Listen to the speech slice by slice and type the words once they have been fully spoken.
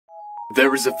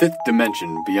There is a fifth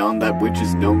dimension beyond that which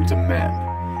is known to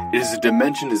man. It is a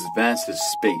dimension as vast as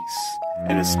space,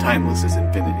 and as timeless as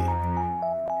infinity.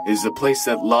 It is a place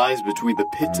that lies between the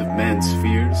pit of man's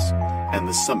fears and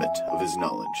the summit of his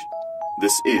knowledge.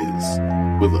 This is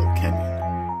Willow Canyon.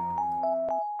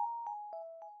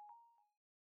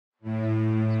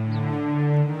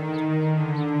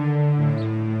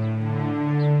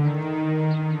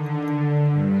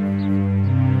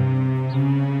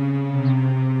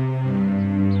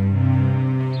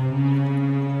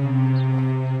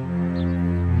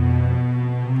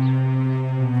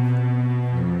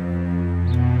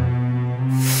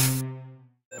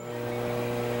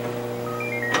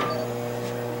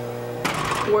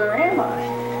 Where am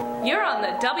I? You're on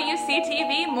the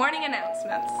WCTV morning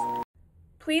announcements.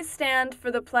 Please stand for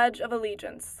the Pledge of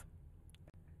Allegiance.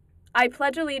 I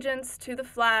pledge allegiance to the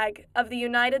flag of the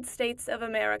United States of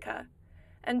America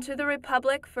and to the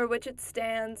republic for which it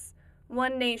stands,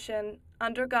 one nation,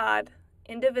 under God,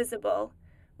 indivisible,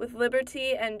 with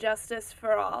liberty and justice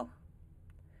for all.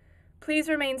 Please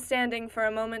remain standing for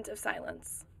a moment of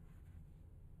silence.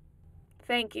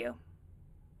 Thank you.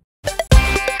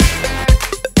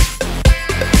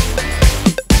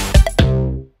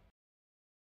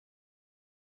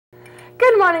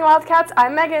 Good morning, Wildcats.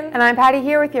 I'm Megan. And I'm Patty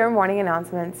here with your morning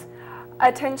announcements.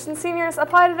 Attention seniors,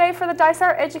 apply today for the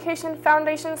Dysart Education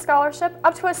Foundation Scholarship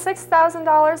up to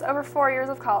 $6,000 over 4 years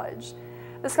of college.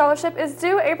 The scholarship is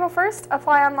due April 1st.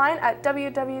 Apply online at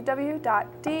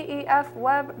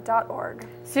www.defweb.org.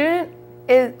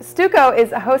 Stuco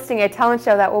is hosting a talent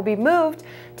show that will be moved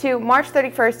to March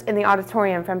 31st in the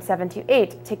auditorium from 7 to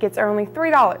 8. Tickets are only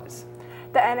 $3.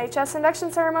 The NHS induction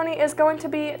ceremony is going to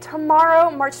be tomorrow,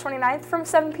 March 29th from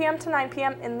 7 p.m. to 9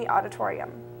 p.m. in the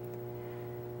auditorium.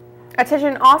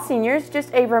 Attention all seniors,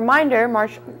 just a reminder,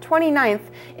 March 29th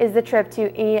is the trip to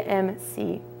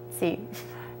EMCC.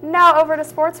 Now over to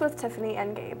sports with Tiffany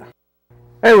and Gabe.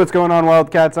 Hey, what's going on,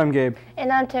 Wildcats? I'm Gabe.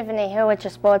 And I'm Tiffany, here with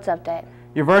your sports update.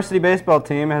 Your varsity baseball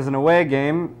team has an away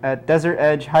game at Desert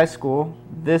Edge High School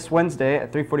this Wednesday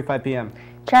at 3:45 p.m.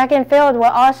 Track and field will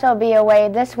also be away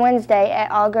this Wednesday at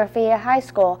Algraphia High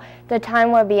School. The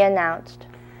time will be announced.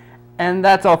 And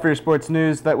that's all for your sports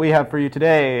news that we have for you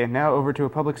today. Now over to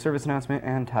a public service announcement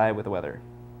and Ty with the weather.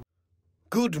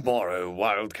 Good morrow,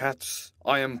 Wildcats.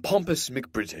 I am Pompous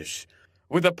McBritish,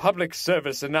 with a public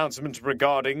service announcement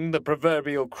regarding the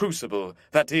proverbial crucible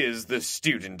that is the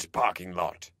student parking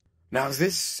lot. Now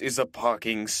this is a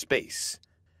parking space,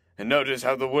 and notice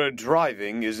how the word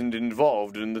driving isn't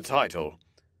involved in the title.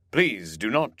 Please do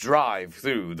not drive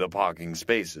through the parking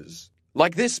spaces.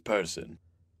 Like this person.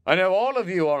 I know all of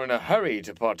you are in a hurry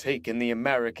to partake in the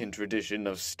American tradition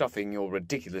of stuffing your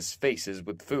ridiculous faces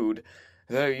with food,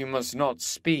 though you must not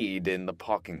speed in the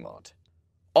parking lot.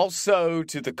 Also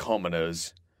to the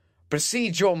commoners,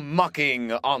 proceed your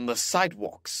mucking on the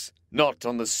sidewalks, not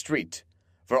on the street,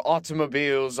 for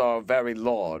automobiles are very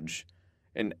large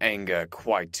and anger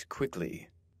quite quickly.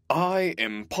 I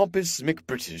am Pompous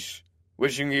McBritish,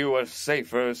 wishing you a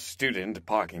safer student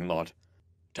parking lot.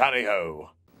 Tally-ho.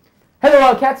 Hello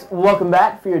Wildcats, welcome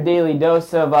back for your daily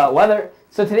dose of weather.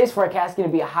 So today's forecast is going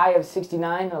to be a high of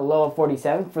 69 and a low of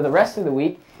 47. For the rest of the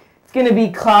week, it's going to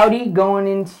be cloudy going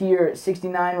into your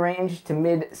 69 range to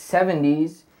mid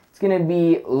 70s. It's going to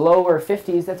be lower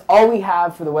 50s. That's all we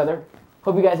have for the weather.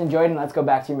 Hope you guys enjoyed, and let's go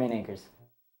back to your main anchors.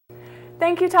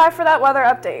 Thank you, Ty, for that weather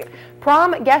update.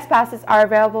 Prom guest passes are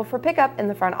available for pickup in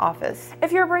the front office.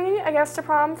 If you're bringing a guest to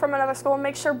prom from another school,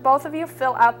 make sure both of you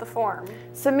fill out the form.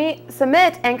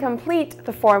 Submit and complete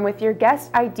the form with your guest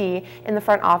ID in the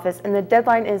front office, and the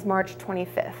deadline is March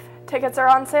 25th. Tickets are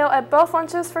on sale at both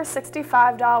lunches for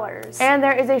 $65. And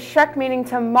there is a Shrek meeting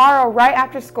tomorrow right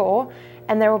after school,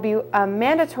 and there will be a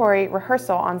mandatory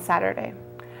rehearsal on Saturday.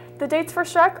 The dates for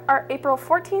Shrek are April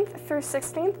 14th through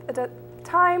 16th. The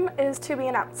time is to be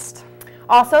announced.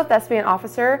 Also, thespian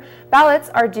officer ballots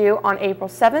are due on April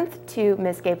 7th to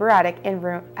Ms. Gabe Baratic in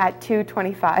room at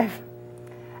 225.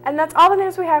 And that's all the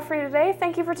news we have for you today.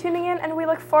 Thank you for tuning in, and we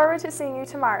look forward to seeing you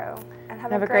tomorrow. And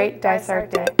have a great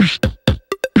Dysart day.